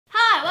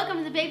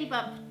welcome to the baby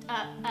bump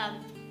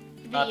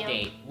video.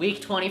 Update,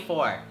 week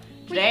 24.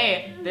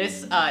 Today,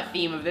 this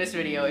theme of this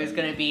video is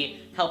gonna be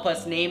help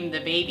us name the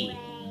baby.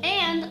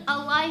 And a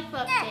life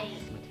update.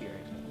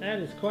 That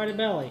is quite a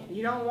belly.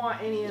 You don't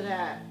want any of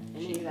that.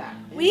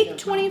 Week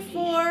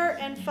 24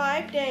 and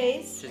 5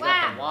 days. She's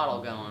got the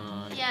waddle going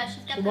on. Yeah,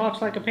 She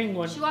walks like a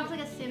penguin. She walks like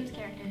a Sims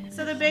character.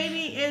 So the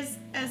baby is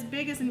as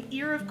big as an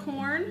ear of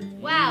corn.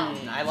 Wow.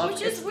 I love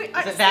it. Is it see,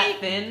 that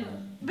thin?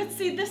 But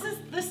see, this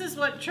is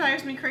what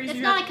drives me crazy It's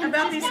not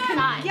about these.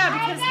 size. Yeah,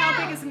 because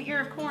how big is an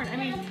ear of corn? I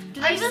mean,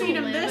 I've seen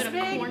them this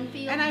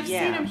big, and I've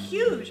seen them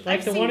huge.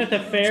 Like the one at the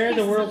fair,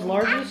 the world's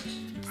largest?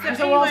 So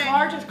the world's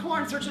largest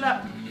corn. Search it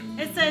up.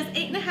 It says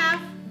 8.5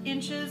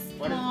 inches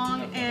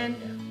long and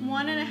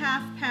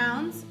 1.5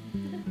 pounds.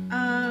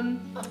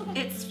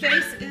 Its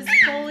face is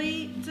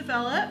fully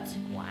developed.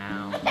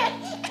 Wow.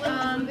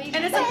 And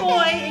it's a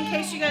boy, in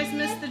case you guys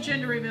missed the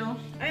gender reveal.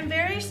 I'm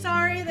very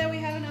sorry that we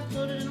haven't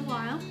uploaded in a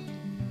while.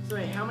 So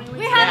wait, how many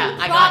weeks? We're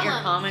I got your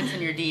comments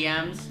and your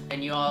DMs,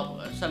 and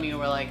some of you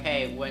were like,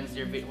 "Hey,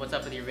 what's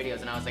up with your videos?"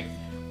 And I was like,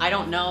 "I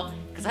don't know,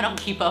 because I don't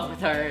keep up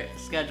with our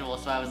schedule."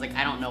 So I was like,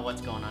 "I don't know what's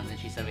going on." And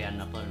she said we hadn't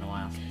uploaded in a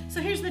while.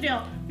 So here's the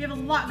deal: we have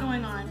a lot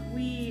going on.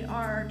 We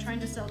are trying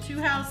to sell 2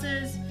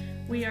 houses.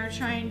 We are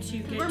trying to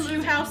get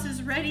 2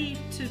 houses ready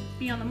to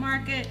be on the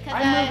market.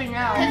 I'm moving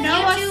out.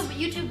 Because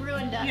YouTube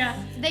ruined us. Yeah.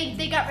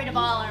 They got rid of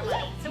all our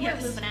money, so we're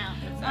moving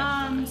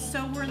out.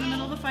 So we're in the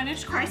middle of a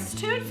financial crisis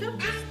too. So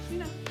you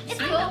know, It's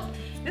cool.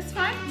 it's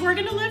fine. We're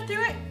gonna live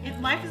through it.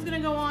 Life is gonna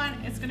go on.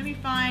 It's gonna be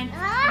fine.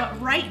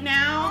 But right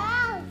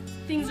now,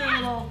 things are a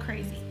little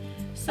crazy.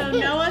 So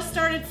Noah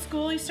started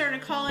school. He started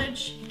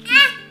college.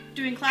 He's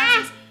doing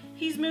classes.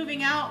 He's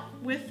moving out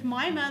with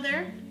my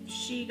mother.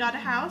 She got a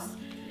house.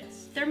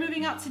 They're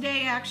moving out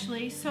today,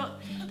 actually. So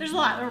there's a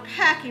lot. We're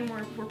packing.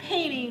 We're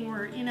painting.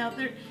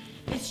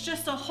 It's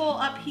just a whole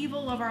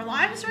upheaval of our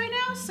lives right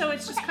now. So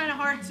it's just kind of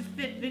hard to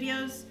fit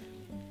videos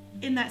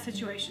in that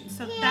situation.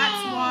 So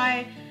that's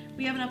why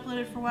we haven't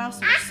uploaded for a while.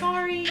 So we're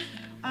sorry.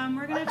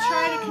 We're gonna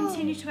try to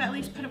continue to at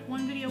least put up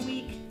 1 video a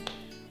week.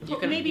 You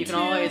can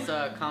always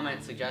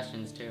comment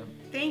suggestions too.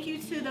 Thank you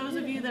to those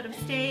of you that have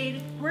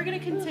stayed. We're gonna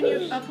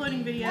continue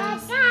uploading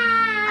videos.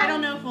 I don't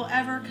know if we'll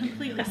ever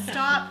completely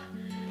stop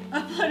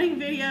uploading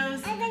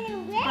videos,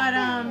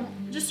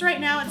 but just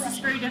right now it's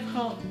just very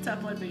difficult to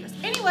upload videos.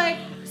 Anyway,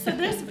 so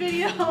this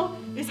video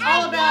is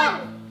all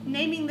about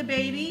naming the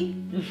baby.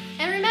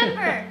 And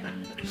remember,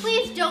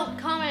 please don't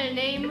comment a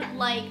name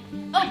like,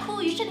 "Oh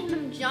cool, you should name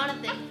him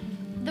Jonathan."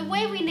 The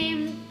way we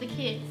name the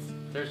kids.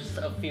 There's just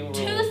a few rules.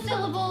 2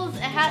 syllables,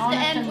 it has to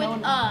end with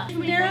 "a."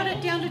 We narrowed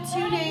it down to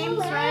 2 names,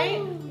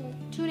 right?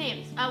 2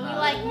 names. We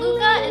like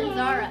Luca and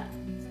Zara.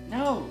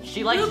 No.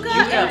 She likes Luca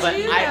Judah, and but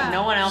Judah.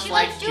 no one else She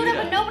likes likes Judah,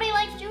 but nobody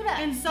likes Judah.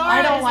 And Zara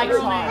I don't is like a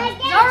girl Zara.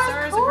 name.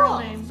 Zara's a girl cool.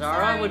 name.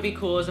 Zara Sorry. would be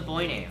cool as a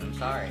boy name. I'm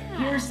sorry.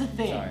 Here's the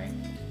thing. Sorry.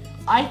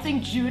 I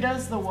think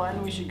Judah's the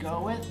one we should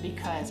go with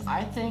because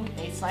I think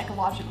a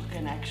psychological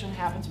connection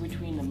happens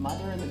between the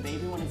mother and the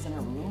baby when it's in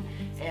her womb,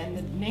 and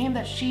the name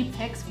that she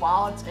picks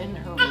while it's in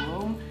her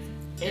womb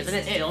Isn't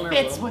it still in her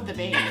fits womb? with the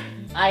baby.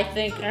 I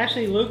think.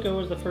 Actually, Luca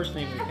was the first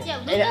name we picked. Yeah,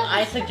 Luca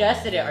I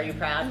suggested it. Are you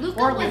proud? Luca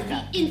Or was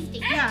Luca. the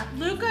instinct. Yeah,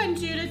 Luca and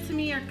Judah to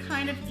me are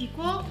kind of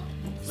equal.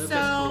 Luca's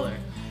So cooler.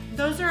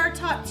 those are our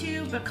top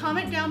 2, but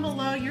comment down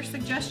below your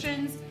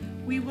suggestions.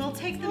 We will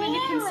take them into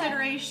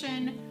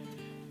consideration.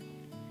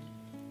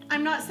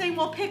 I'm not saying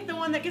we'll pick the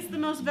one that gets the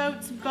most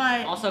votes,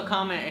 but Also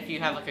comment if you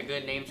have like a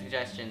good name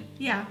suggestion.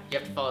 yeah. You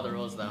have to follow the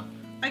rules though.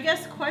 I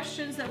guess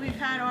questions that we've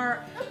had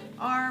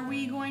are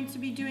we going to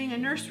be doing a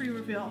nursery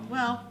reveal?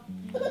 Well,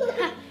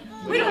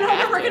 we don't know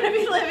where we're going to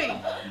be living.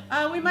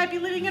 We might be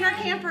living in our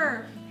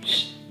camper,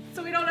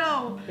 so we don't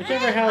know.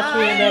 Whichever house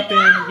we end up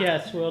in,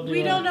 yes, we'll do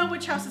We it. don't know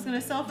which house is going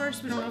to sell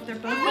first. We don't know if they're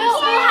both going to We'll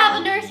sell.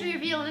 have a nursery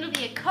reveal and it'll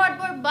be a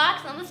cardboard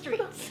box on the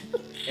streets.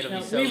 It'll No,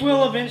 be so we cool.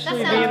 will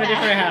eventually That be in a sounds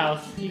different bad.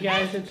 house. You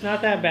guys, it's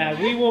not that bad.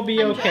 We will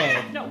be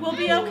okay. No, we'll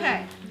be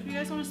okay. If you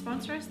guys want to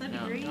sponsor us, that'd be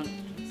No, great. don't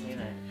say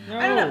that. No,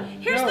 I don't know.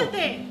 Here's no. the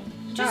thing.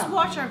 Just Stop.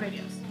 watch our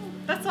videos.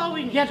 That's all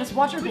we need. Yeah, just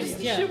watch our We just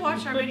videos. Yeah. should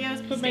watch our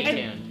videos. But Stay make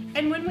tuned.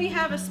 And when we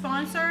have a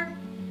sponsor,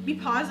 be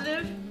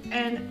positive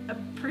and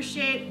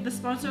appreciate the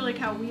sponsor like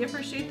how we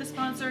appreciate the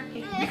sponsor.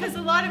 Because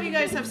a lot of you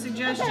guys have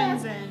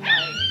suggestions and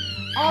like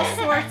all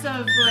sorts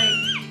of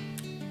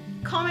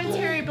like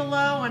commentary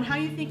below on how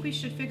you think we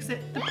should fix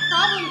it. The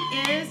problem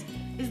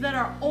is that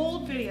our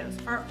old videos,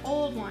 our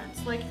old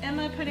ones, like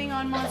Emma putting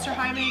on Monster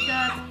High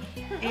makeup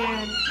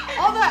and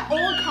all that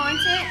old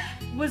content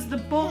was the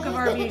bulk of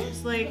our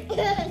views. Like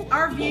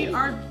our videos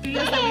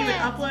that we would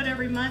upload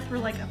every month were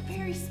like a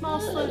very small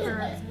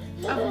sliver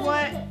of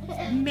what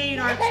made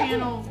our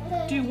channel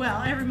do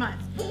well every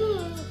month.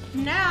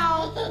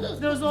 Now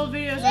those old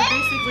videos are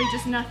basically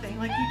just nothing.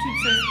 Like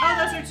YouTube says, oh,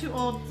 those are too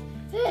old.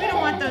 We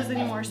don't want those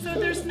anymore. So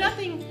there's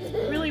nothing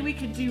really we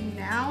could do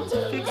now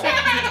to fix it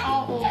because it's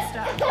all old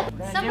stuff.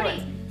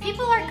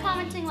 People are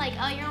commenting like,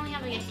 oh, you're only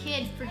having a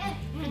kid for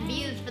the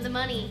views, for the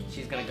money.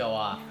 She's gonna go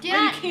off. Dude,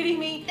 Are you kidding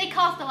me? they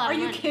cost a lot Are of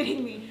you money.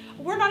 kidding me?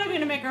 We're not even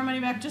gonna make our money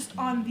back just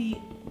on the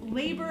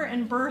labor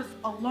and birth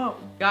alone.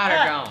 Got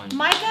her going.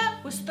 Micah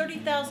was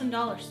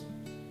 $30,000.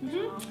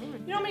 You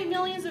know how many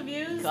millions of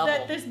views Couple.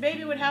 that this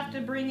baby would have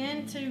to bring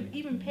in to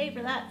even pay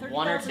for that? $30,000.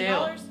 One or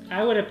two.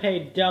 I would have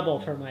paid double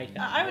for Micah.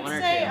 I would One or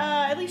say two.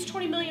 at least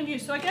 20 million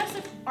views. So I guess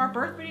if our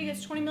birth video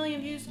gets 20 million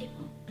views,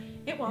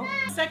 it won't.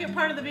 Second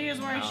part of the video is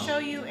where I show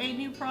you a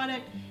new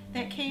product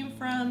that came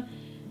from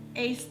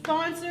a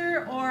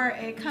sponsor or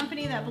a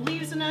company that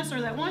believes in us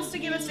or that wants to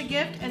give us a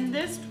gift. And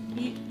this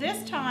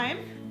time,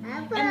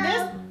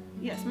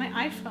 yes, my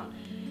iPhone.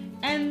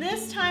 And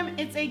this time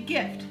it's a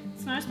gift.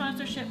 It's not a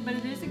sponsorship, but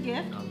it is a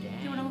gift. Oh,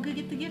 damn. You want to go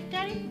get the gift,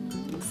 Daddy?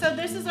 So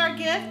this is our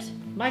gift.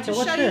 Micah, To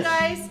what's show this? you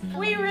guys,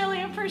 we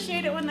really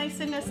appreciate it when they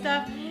send us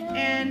stuff,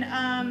 and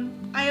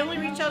I only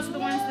reach out to the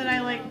ones that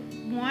I like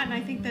want, and I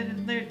think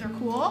that they're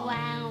cool.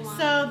 Wow.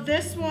 So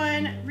this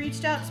one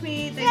reached out to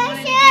me. They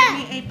wanted to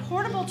give me a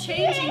portable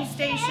changing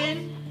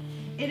station.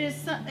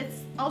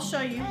 I'll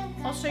show you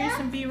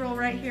some B-roll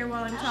right here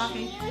while I'm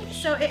talking.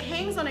 So it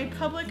hangs on a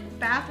public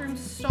bathroom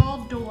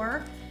stall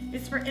door.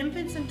 It's for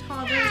infants and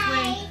toddlers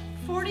weighing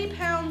 40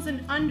 pounds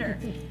and under.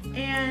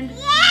 And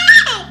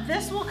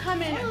this will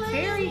come in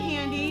very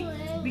handy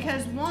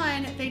because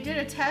one, they did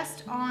a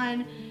test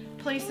on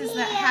places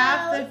that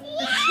have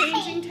the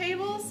changing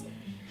tables,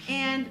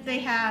 and they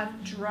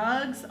have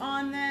drugs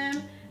on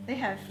them. They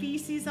have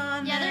feces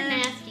on Yeah, them. they're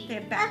nasty. They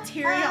have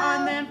bacteria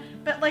on them.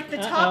 But like the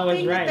top Uh-oh is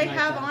thing that right, they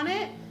have Micah. on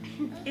it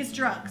is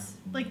drugs.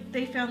 Like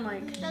they found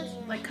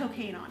like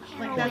cocaine on it.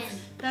 Like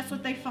that's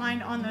what they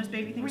find on those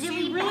baby things. So you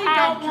Really really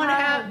bad don't want to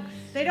have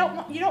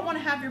drugs. you don't want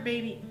to have your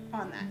baby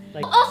on that.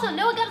 Like, Also,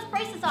 Noah got his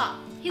braces off.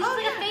 He looks Oh,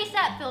 like yeah. a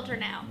FaceApp filter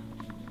now.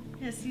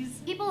 Yes, he's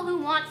People who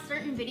want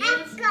certain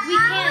videos,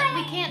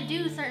 we can't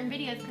do certain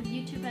videos because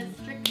YouTube has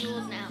strict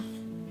rules now.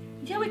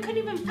 yeah, we couldn't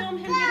even film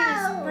him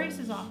getting his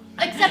braces off.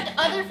 Except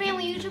other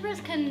family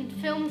YouTubers can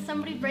film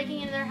somebody breaking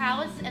into their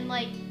house and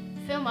like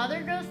film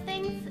other gross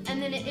things,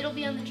 and then it'll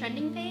be on the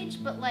trending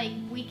page. But like,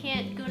 we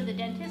can't go to the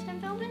dentist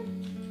and film it.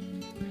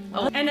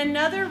 And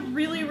another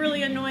really,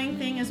 really annoying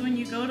thing is when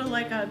you go to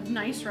like a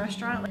nice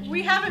restaurant. Like,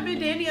 we haven't been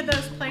to any of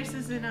those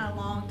places in a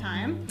long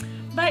time.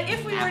 But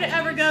if we were to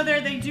ever go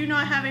there, they do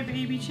not have a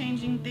baby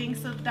changing thing.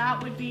 So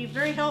that would be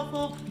very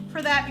helpful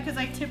for that because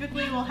I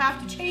typically will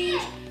have to change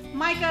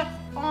Micah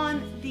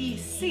on the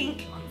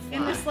sink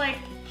in this like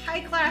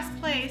high class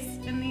place.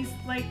 And these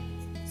like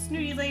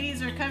snooty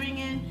ladies are coming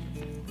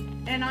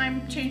in and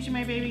I'm changing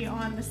my baby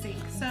on the sink.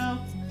 So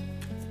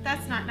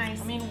that's not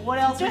nice. I mean, what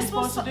else are you This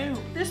will supposed to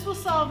do? This will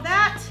solve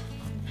that.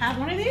 Have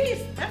one of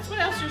these. That's what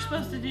else you're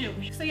supposed to do.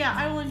 So yeah,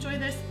 I will enjoy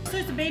this. So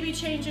it's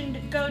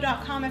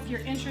babychanginggo.com if you're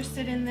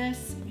interested in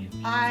this.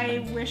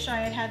 I wish I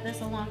had had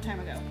this a long time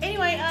ago.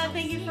 Anyway,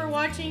 thank you for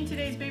watching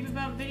today's baby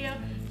bump video.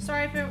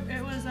 Sorry if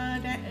it was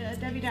a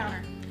Debbie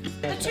Downer.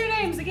 The two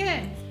names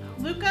again,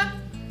 Luca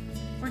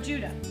or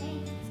Judah.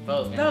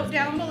 Both. Vote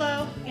down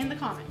below in the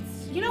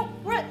comments. You know,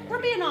 we're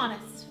being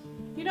honest.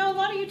 You know, a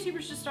lot of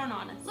YouTubers just aren't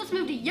honest. Let's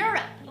move to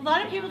Europe. A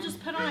lot of people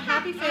just put on a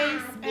happy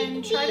face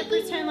and try to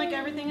pretend like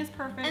everything is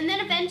perfect. And then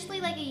eventually,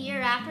 like a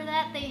year after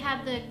that, they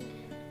have the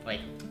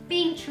Like,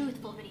 being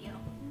truthful video.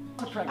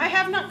 I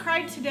have not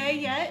cried today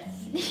yet,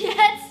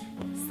 Yes.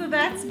 so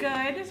that's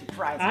good.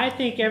 Surprising. I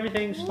think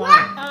everything's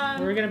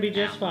fine. We're gonna be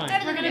just fine.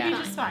 We're gonna be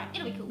just fine.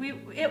 It'll be cool.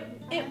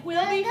 It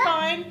will be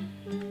fine.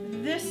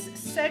 This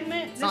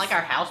segment. it's not like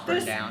our house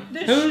burned down.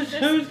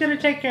 Who's gonna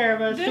take care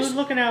of us? this- Who's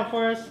looking out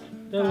for us?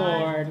 The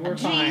Lord. We're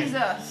fine.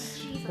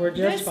 Jesus. We're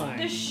just This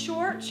fine.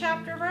 short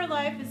chapter of our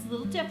life is a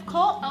little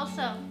difficult.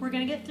 Also, We're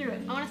gonna get through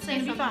it. I want to It's say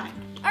gonna be something.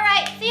 fine. All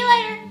right, see you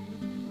later.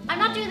 I'm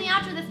not doing the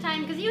outro this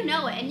time because you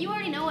know it, and you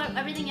already know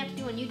everything you have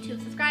to do on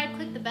YouTube. Subscribe,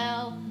 click the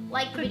bell,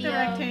 like the Click the video,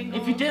 rectangle.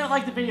 If you didn't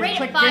like the video, Rate it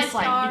click 5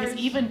 dislike stars. because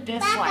even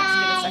dislikes get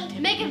us activity.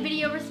 make a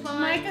video response.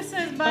 Micah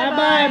says Bye bye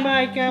bye,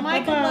 Micah.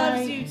 Micah Bye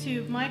loves bye.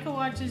 YouTube. Micah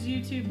watches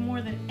YouTube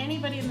more than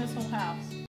anybody in this whole house.